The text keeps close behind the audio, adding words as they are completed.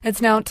It's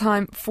now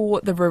time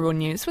for the Rural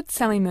News with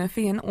Sally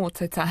Murphy in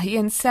Ōtautahi.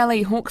 And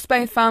Sally, Hawke's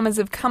Bay farmers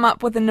have come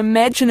up with an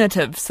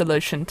imaginative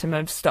solution to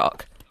move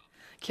stock.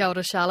 Kia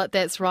ora, Charlotte,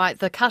 that's right.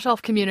 The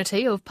cut-off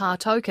community of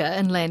Pātoka,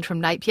 inland from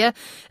Napier,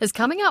 is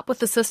coming up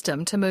with a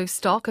system to move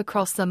stock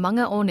across the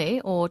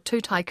Mangaone or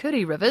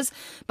Tutaikuri rivers,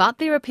 but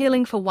they're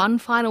appealing for one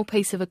final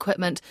piece of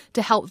equipment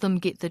to help them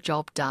get the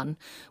job done.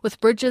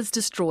 With bridges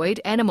destroyed,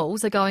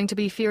 animals are going to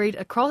be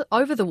ferried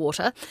over the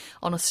water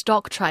on a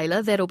stock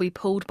trailer that'll be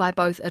pulled by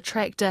both a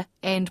tractor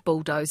and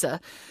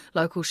bulldozer.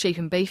 Local sheep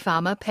and beef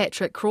farmer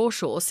Patrick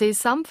Crawshaw says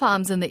some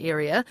farms in the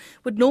area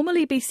would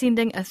normally be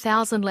sending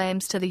 1,000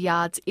 lambs to the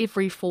yards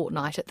every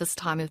fortnight at this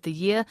time of the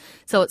year,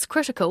 so it's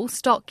critical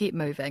stock get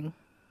moving.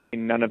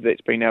 None of that's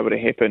been able to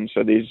happen,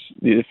 so there's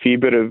a fair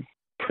bit of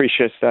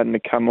pressure starting to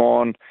come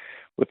on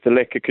with the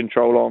lack of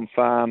control on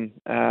farm,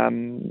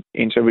 and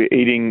so we're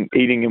eating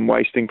and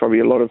wasting probably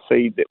a lot of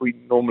feed that we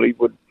normally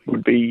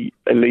would be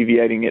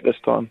alleviating at this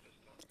time.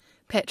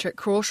 Patrick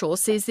Crawshaw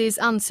says there's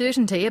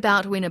uncertainty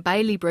about when a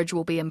Bailey Bridge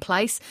will be in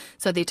place,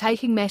 so they're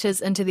taking matters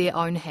into their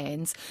own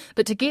hands.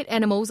 But to get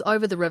animals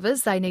over the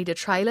rivers, they need a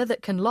trailer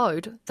that can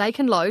load. They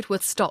can load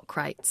with stock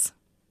crates.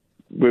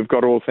 We've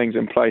got all things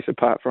in place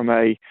apart from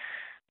a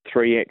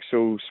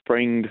 3-axle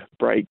springed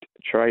braked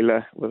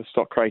trailer with a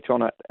stock crate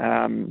on it,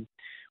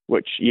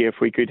 which, if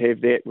we could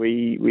have that,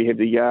 we have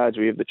the yards,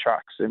 we have the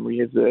trucks, and we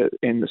have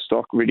the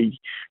stock ready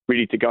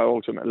to go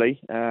ultimately,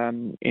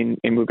 and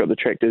we've got the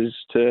tractors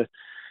to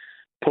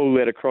pull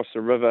that across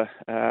the river,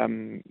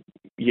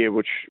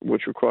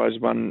 which requires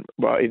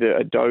either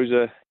a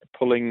dozer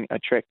pulling a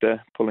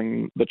tractor,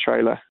 pulling the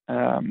trailer,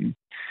 and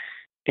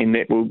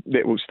that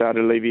will start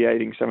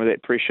alleviating some of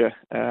that pressure,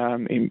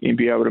 and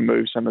be able to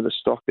move some of the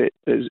stock that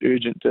is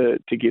urgent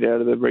to get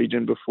out of the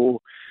region before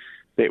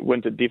that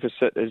winter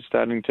deficit is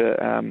starting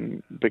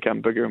to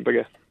become bigger and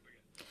bigger.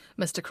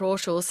 Mr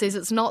Crawshaw says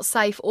it's not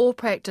safe or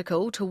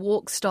practical to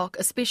walk stock,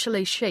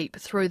 especially sheep,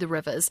 through the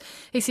rivers.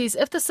 He says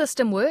if the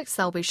system works,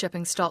 they'll be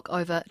shipping stock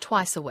over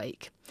twice a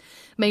week.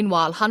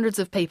 Meanwhile, hundreds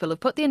of people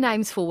have put their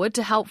names forward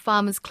to help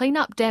farmers clean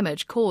up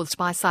damage caused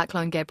by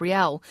Cyclone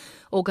Gabrielle.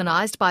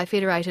 Organised by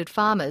Federated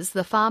Farmers,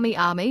 the Farmy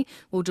Army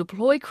will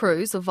deploy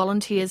crews of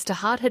volunteers to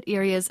hard-hit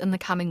areas in the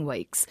coming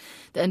weeks.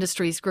 The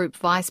industry's group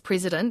vice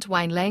president,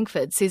 Wayne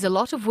Langford, says a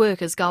lot of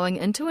work is going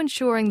into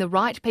ensuring the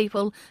right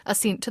people are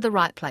sent to the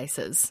right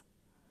places.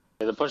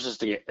 The push is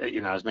to get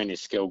as many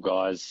skilled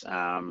guys,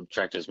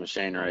 tractors,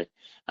 machinery,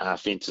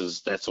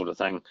 fences, that sort of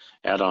thing,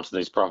 out onto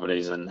these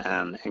properties and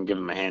give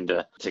them a hand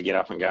to get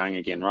up and going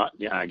again, right?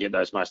 Get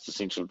those most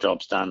essential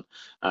jobs done,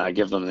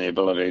 give them the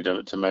ability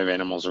to move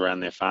animals around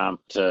their farm,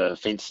 to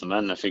fence them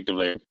in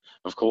effectively,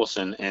 of course,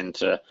 and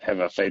to have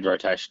a feed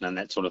rotation and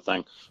that sort of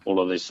thing. All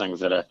of these things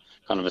that are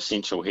kind of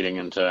essential heading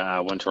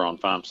into winter on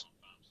farms.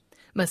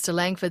 Mr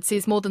Langford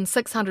says more than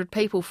 600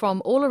 people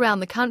from all around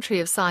the country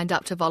have signed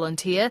up to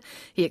volunteer.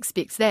 He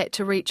expects that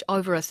to reach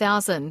over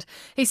 1,000.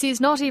 He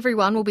says not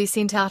everyone will be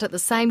sent out at the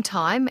same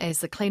time, as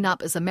the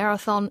clean-up is a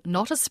marathon,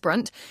 not a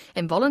sprint,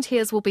 and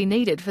volunteers will be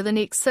needed for the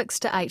next 6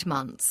 to 8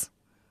 months.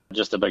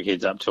 Just a big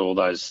heads up to all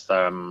those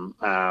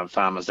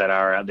farmers that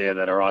are out there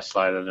that are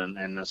isolated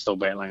and are still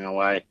battling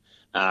away.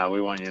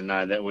 We want you to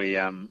know that we,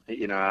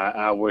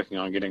 are working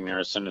on getting there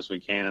as soon as we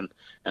can,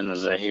 and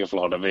there's a heck of a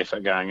lot of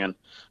effort going in.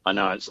 I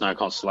know it's no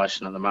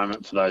consolation at the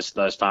moment for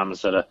those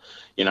farmers that are,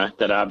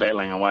 that are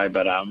battling away,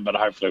 but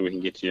hopefully we can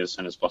get to you as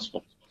soon as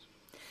possible.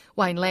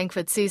 Wayne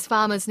Langford says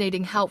farmers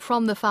needing help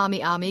from the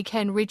Farmy Army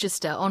can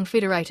register on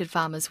Federated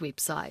Farmers'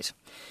 website.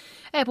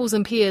 Apples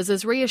and Pears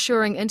is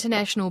reassuring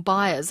international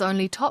buyers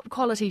only top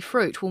quality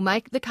fruit will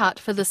make the cut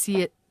for this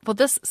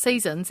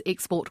season's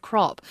export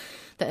crop.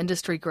 The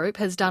industry group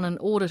has done an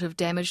audit of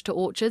damage to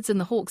orchards in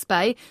the Hawke's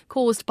Bay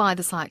caused by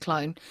the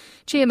cyclone.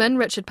 Chairman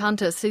Richard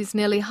Punter says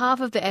nearly half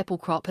of the apple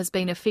crop has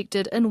been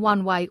affected in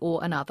one way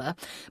or another,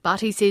 but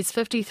he says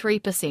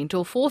 53%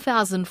 or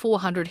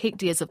 4,400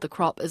 hectares of the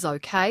crop is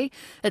okay.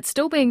 It's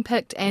still being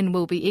picked and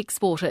will be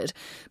exported.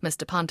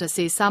 Mr Punter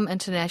says some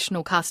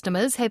international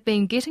customers have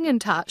been getting in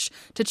touch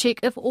to check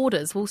if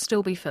orders will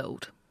still be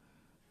filled.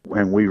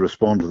 And we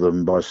respond to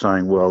them by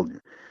saying, well,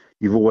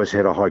 you've always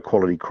had a high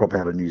quality crop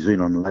out of New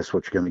Zealand, and that's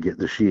what you're going to get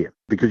this year.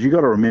 Because you've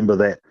got to remember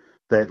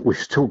that we've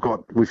still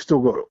got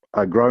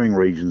growing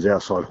regions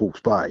outside Hawke's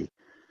Bay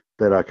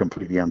that are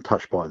completely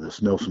untouched by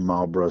this. Nelson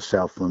Marlborough,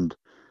 Southland,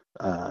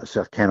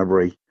 South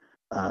Canterbury,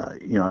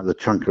 the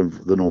chunk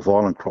of the North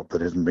Island crop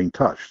that hasn't been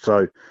touched.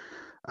 So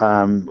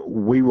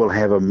we will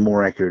have a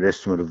more accurate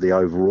estimate of the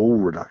overall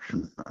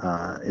reduction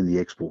in the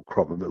export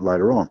crop a bit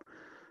later on.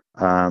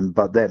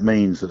 But that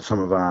means that some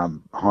of our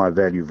high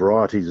value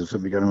varieties are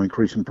simply going to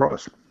increase in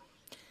price.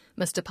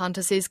 Mr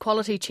Punter says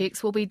quality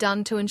checks will be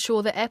done to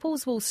ensure that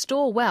apples will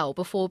store well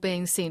before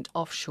being sent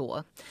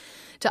offshore.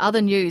 To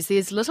other news,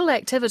 there's little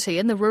activity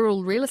in the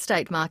rural real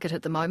estate market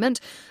at the moment.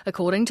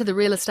 According to the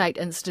Real Estate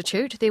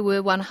Institute, there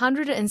were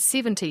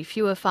 170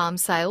 fewer farm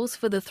sales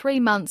for the 3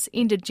 months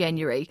ended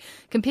January,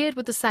 compared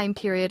with the same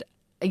period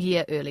a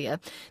year earlier.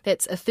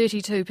 That's a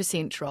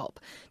 32% drop.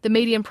 The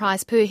median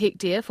price per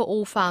hectare for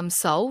all farms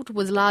sold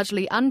was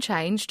largely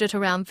unchanged at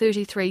around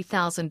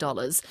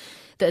 $33,000.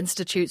 The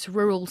Institute's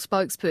rural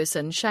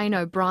spokesperson, Shane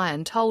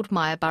O'Brien, told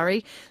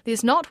Mayaburi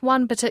there's not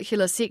one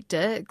particular sector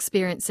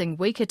experiencing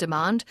weaker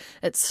demand,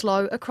 it's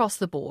slow across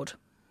the board.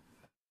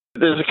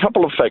 There's a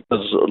couple of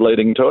factors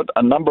leading to it.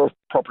 A number of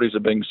properties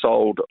are being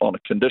sold on a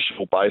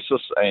conditional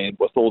basis, and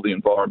with all the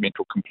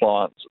environmental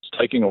compliance, it's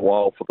taking a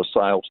while for the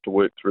sales to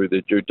work through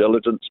their due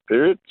diligence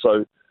period.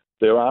 So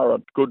there are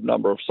a good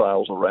number of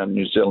sales around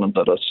New Zealand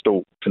that are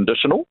still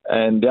conditional.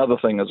 And the other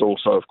thing is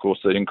also, of course,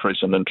 the increase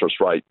in interest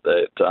rate,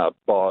 that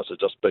buyers are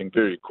just being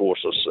very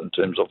cautious in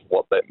terms of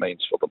what that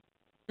means for them.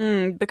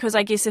 Because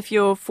I guess if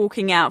you're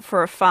forking out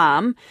for a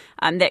farm,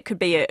 that could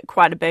be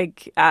quite a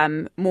big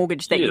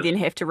mortgage that you then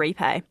have to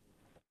repay.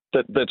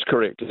 That's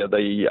correct. Yeah,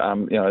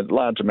 the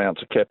large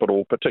amounts of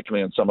capital,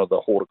 particularly in some of the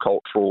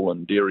horticultural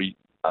and dairy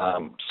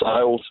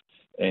sales,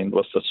 and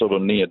with the sort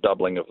of near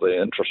doubling of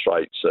the interest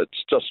rates,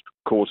 it's just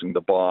causing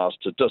the buyers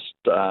to just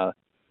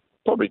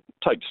probably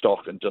take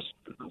stock and just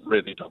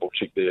really double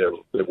check their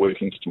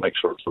workings to make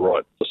sure it's the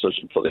right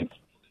decision for them.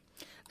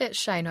 That's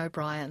Shane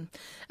O'Brien.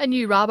 A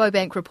new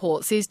Rabobank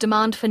report says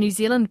demand for New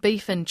Zealand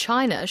beef in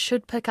China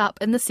should pick up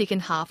in the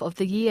second half of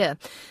the year.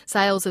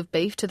 Sales of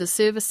beef to the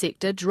service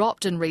sector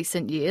dropped in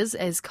recent years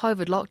as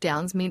COVID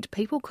lockdowns meant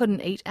people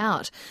couldn't eat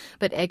out.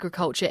 But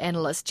agriculture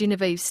analyst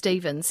Genevieve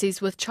Stevens says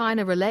with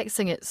China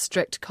relaxing its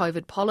strict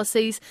COVID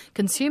policies,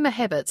 consumer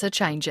habits are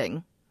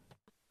changing.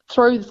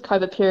 Through this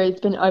COVID period,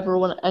 there's been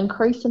overall an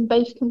increase in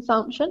beef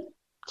consumption,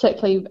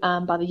 particularly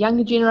by the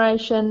younger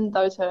generation,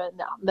 those who are in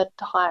the mid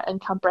to higher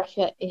income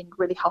bracket and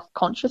really health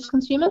conscious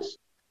consumers.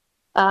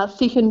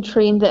 Second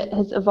trend that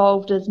has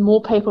evolved is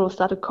more people have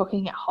started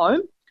cooking at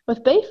home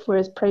with beef,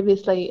 whereas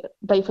previously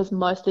beef was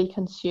mostly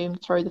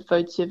consumed through the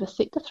food service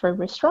sector, through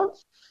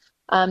restaurants.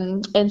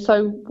 And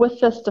so with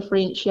this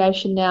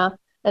differentiation now,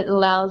 it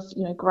allows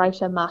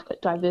greater market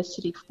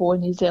diversity for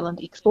New Zealand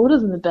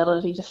exporters and the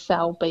ability to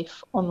sell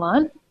beef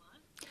online.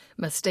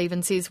 Ms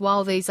Stevens says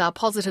while these are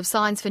positive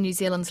signs for New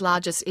Zealand's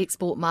largest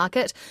export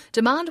market,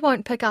 demand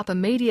won't pick up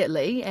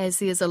immediately as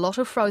there's a lot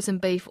of frozen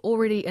beef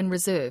already in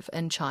reserve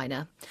in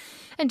China.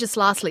 And just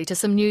lastly, to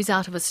some news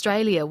out of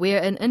Australia,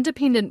 where an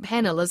independent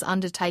panel is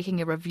undertaking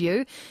a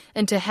review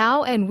into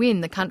how and when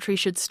the country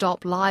should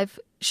stop live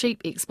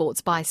sheep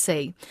exports by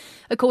sea.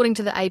 According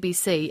to the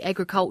ABC,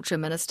 Agriculture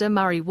Minister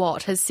Murray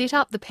Watt has set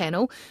up the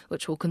panel,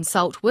 which will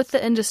consult with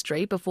the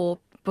industry before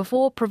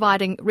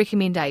providing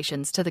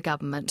recommendations to the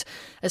government.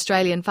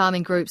 Australian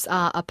farming groups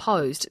are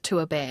opposed to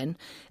a ban.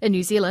 In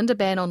New Zealand, a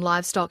ban on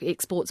livestock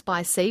exports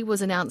by sea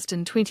was announced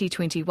in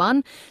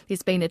 2021.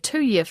 There's been a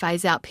 2-year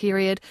phase-out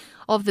period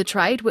of the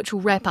trade, which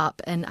will wrap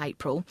up in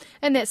April.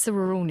 And that's the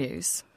Rural News.